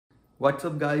What's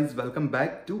up guys, welcome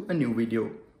back to a new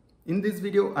video. In this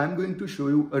video, I'm going to show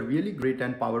you a really great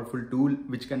and powerful tool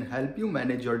which can help you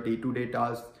manage your day-to-day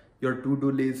tasks, your to-do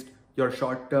list, your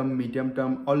short-term,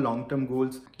 medium-term or long-term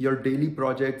goals, your daily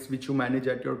projects which you manage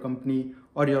at your company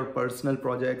or your personal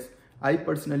projects. I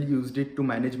personally used it to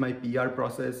manage my PR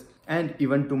process and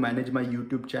even to manage my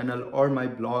YouTube channel or my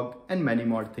blog and many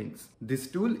more things. This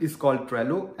tool is called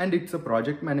Trello and it's a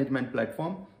project management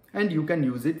platform, and you can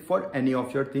use it for any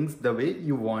of your things the way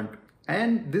you want.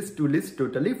 And this tool is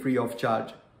totally free of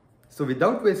charge. So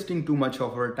without wasting too much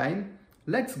of our time,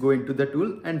 let's go into the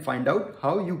tool and find out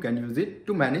how you can use it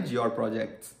to manage your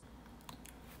projects.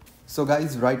 So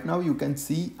guys, right now you can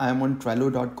see I am on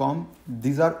Trello.com.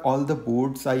 These are all the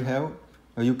boards I have.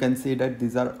 You can say that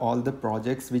these are all the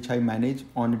projects which I manage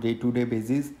on a day-to-day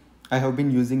basis. I have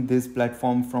been using this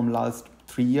platform from last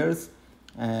 3 years.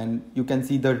 And you can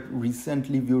see the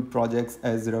recently viewed projects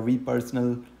as RAVI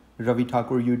Personal, RAVI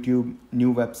THAKOR YouTube,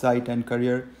 new website and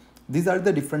career. These are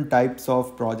the different types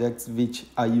of projects which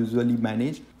I usually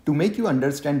manage. To make you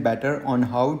understand better on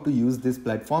how to use this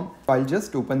platform, I'll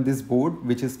just open this board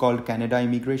which is called Canada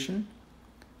Immigration.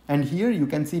 And here you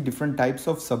can see different types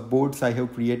of subboards I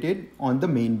have created on the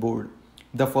main board.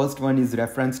 The first one is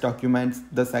reference documents,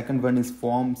 the second one is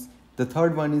forms, the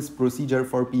third one is procedure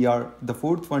for PR, the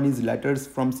fourth one is letters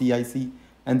from CIC,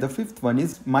 and the fifth one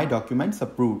is my documents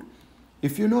approved.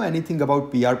 If you know anything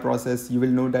about PR process, you will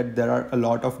know that there are a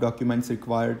lot of documents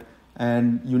required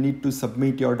and you need to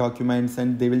submit your documents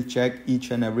and they will check each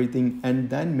and everything and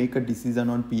then make a decision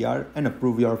on PR and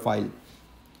approve your file.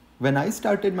 When I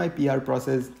started my PR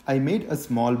process, I made a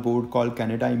small board called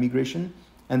Canada Immigration.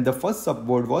 And the first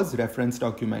subboard was reference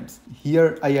documents.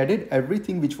 Here I added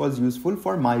everything which was useful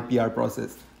for my PR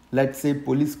process. Let's say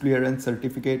police clearance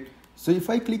certificate. So if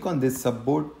I click on this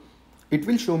subboard, it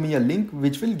will show me a link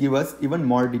which will give us even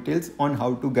more details on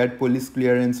how to get police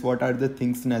clearance, what are the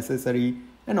things necessary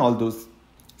and all those.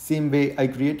 Same way I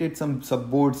created some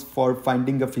subboards for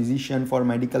finding a physician for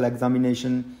medical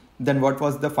examination. Then what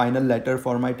was the final letter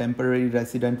for my temporary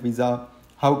resident visa?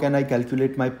 How can I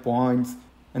calculate my points?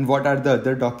 And what are the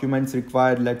other documents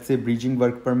required, let's say bridging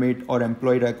work permit or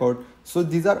employee record. So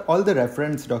these are all the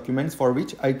reference documents for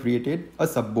which I created a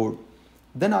subboard.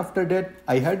 Then after that,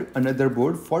 I had another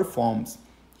board for forms.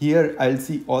 Here I'll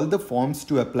see all the forms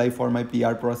to apply for my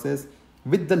PR process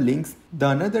with the links. The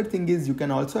another thing is you can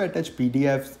also attach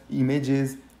PDFs,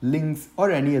 images, links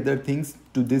or any other things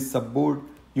to this subboard.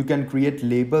 You can create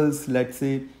labels, let's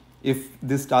say if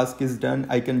this task is done,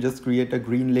 I can just create a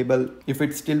green label. If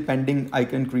it's still pending, I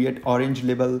can create orange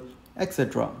label,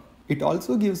 etc. It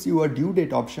also gives you a due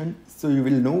date option, so you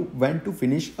will know when to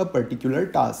finish a particular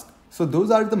task. So those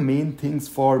are the main things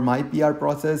for my PR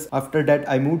process. After that,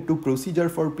 I moved to procedure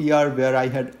for PR where I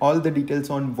had all the details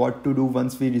on what to do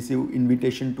once we receive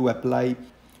invitation to apply,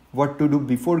 what to do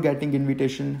before getting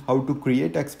invitation, how to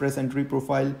create express entry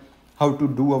profile, how to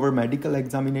do our medical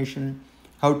examination,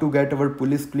 how to get our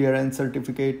police clearance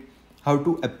certificate, how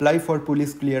to apply for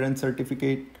police clearance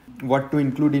certificate, what to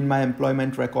include in my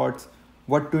employment records,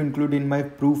 what to include in my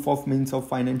proof of means of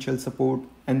financial support,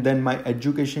 and then my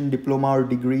education diploma or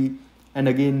degree, and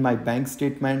again my bank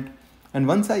statement. And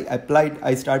once I applied,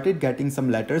 I started getting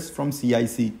some letters from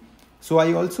CIC. So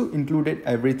I also included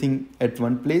everything at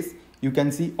one place. You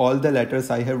can see all the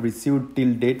letters I have received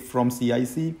till date from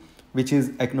CIC, which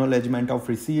is acknowledgement of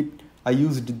receipt. I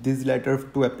used this letter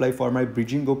to apply for my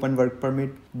bridging open work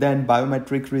permit, then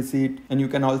biometric receipt, and you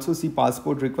can also see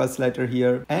passport request letter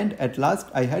here. And at last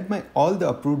I had my all the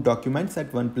approved documents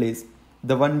at one place.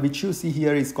 The one which you see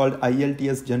here is called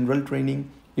IELTS General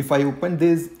Training. If I open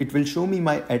this, it will show me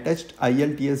my attached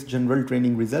IELTS General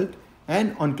Training result,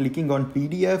 and on clicking on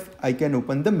PDF, I can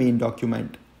open the main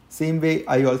document. Same way,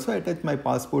 I also attach my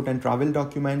passport and travel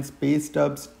documents, pay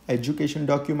stubs, education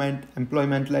document,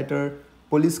 employment letter,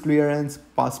 police clearance,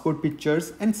 passport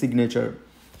pictures and signature.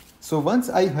 So once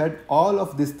I had all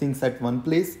of these things at one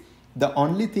place, the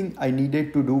only thing I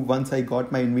needed to do once I got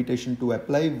my invitation to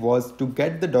apply was to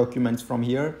get the documents from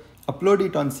here, upload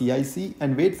it on CIC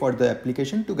and wait for the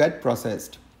application to get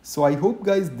processed. So I hope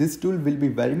guys this tool will be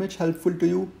very much helpful to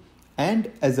you.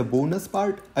 And as a bonus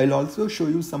part, I'll also show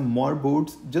you some more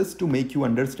boards just to make you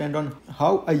understand on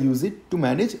how I use it to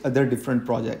manage other different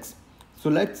projects. So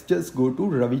let's just go to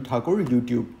RAVI THAKOR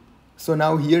YouTube. So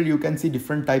now here you can see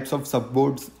different types of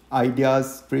subboards,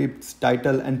 ideas, scripts,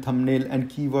 title and thumbnail and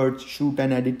keywords, shoot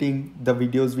and editing, the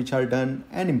videos which are done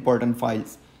and important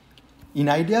files. In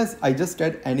ideas, I just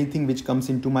add anything which comes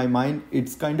into my mind.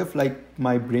 It's kind of like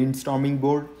my brainstorming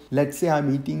board. Let's say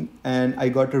I'm eating and I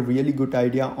got a really good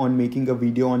idea on making a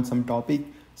video on some topic.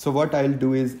 So what I'll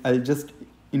do is I'll just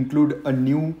include a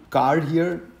new card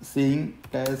here saying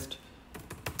test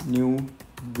new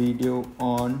video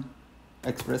on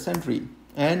express entry,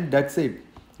 and that's it.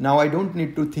 Now I don't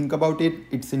need to think about it.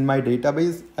 It's in my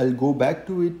database. I'll go back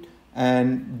to it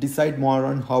and decide more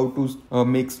on how to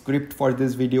make script for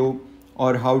this video,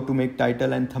 or how to make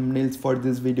title and thumbnails for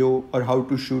this video, or how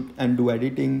to shoot and do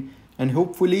editing. And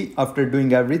hopefully after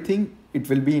doing everything, it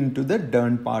will be into the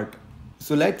done part.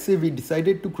 So let's say we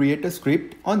decided to create a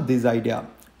script on this idea.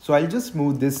 So I'll just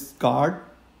move this card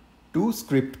to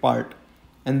script part,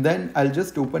 and then I'll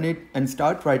just open it and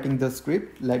start writing the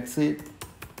script. Let's say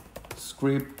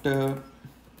script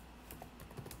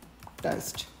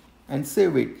test, and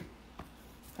save it.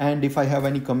 And if I have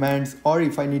any comments, or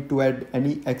if I need to add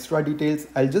any extra details,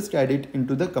 I'll just add it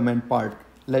into the comment part.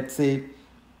 Let's say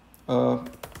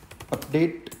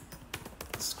update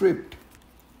script.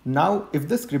 Now if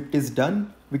the script is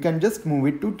done, we can just move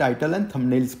it to title and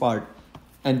thumbnails part.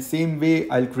 And same way,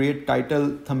 I'll create title,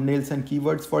 thumbnails and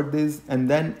keywords for this, and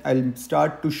then I'll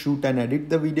start to shoot and edit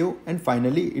the video, and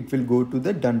finally it will go to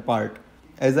the done part.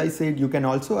 As I said, you can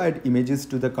also add images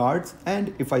to the cards,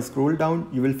 and if I scroll down,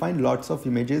 you will find lots of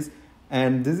images,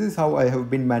 and this is how I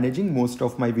have been managing most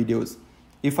of my videos.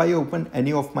 If I open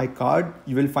any of my card,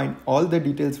 you will find all the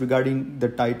details regarding the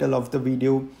title of the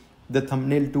video, the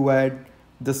thumbnail to add,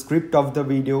 the script of the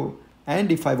video,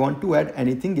 and if I want to add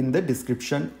anything in the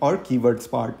description or keywords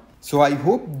part. So I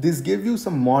hope this gave you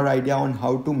some more idea on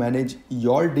how to manage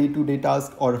your day-to-day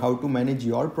tasks, or how to manage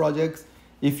your projects.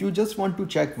 If you just want to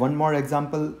check one more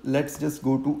example, let's just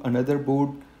go to another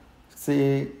board,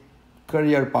 say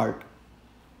career part.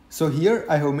 So here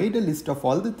I have made a list of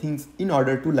all the things in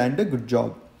order to land a good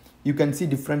job. You can see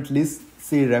different lists,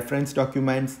 say reference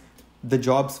documents, the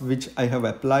jobs which I have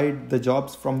applied, the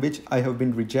jobs from which I have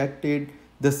been rejected,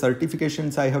 the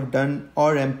certifications I have done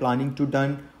or am planning to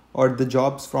done, or the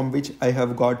jobs from which I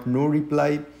have got no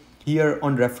reply. Here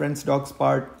on reference docs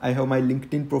part, I have my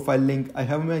LinkedIn profile link, I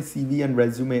have my CV and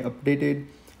resume updated.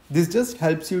 This just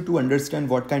helps you to understand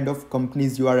what kind of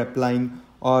companies you are applying,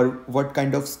 or what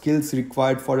kind of skills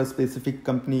required for a specific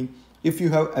company. If you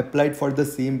have applied for the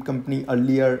same company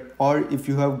earlier, or if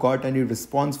you have got any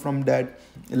response from that.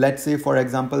 Let's say for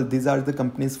example, these are the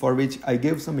companies for which I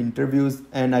gave some interviews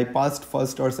and I passed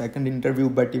first or second interview,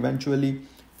 but eventually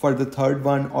for the third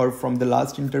one or from the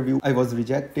last interview I was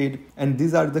rejected. And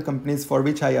these are the companies for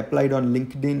which I applied on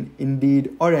LinkedIn,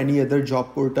 Indeed or any other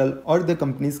job portal or the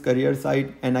company's career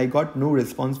site, and I got no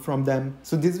response from them.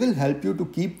 So this will help you to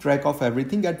keep track of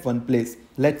everything at one place.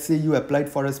 Let's say you applied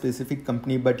for a specific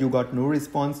company but you got no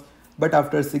response, but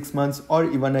after 6 months or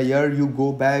even a year you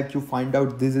go back, you find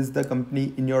out this is the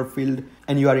company in your field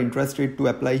and you are interested to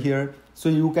apply here. So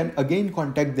you can again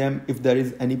contact them if there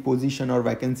is any position or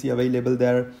vacancy available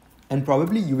there, and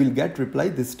probably you will get reply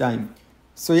this time.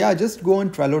 So yeah, just go on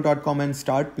Trello.com and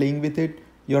start playing with it.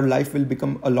 Your life will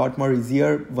become a lot more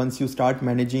easier once you start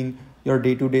managing your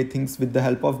day-to-day things with the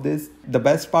help of this. The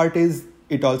best part is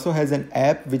it also has an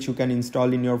app which you can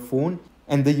install in your phone,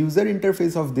 and the user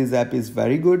interface of this app is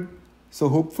very good. So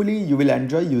hopefully you will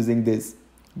enjoy using this.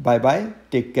 Bye bye,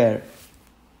 take care.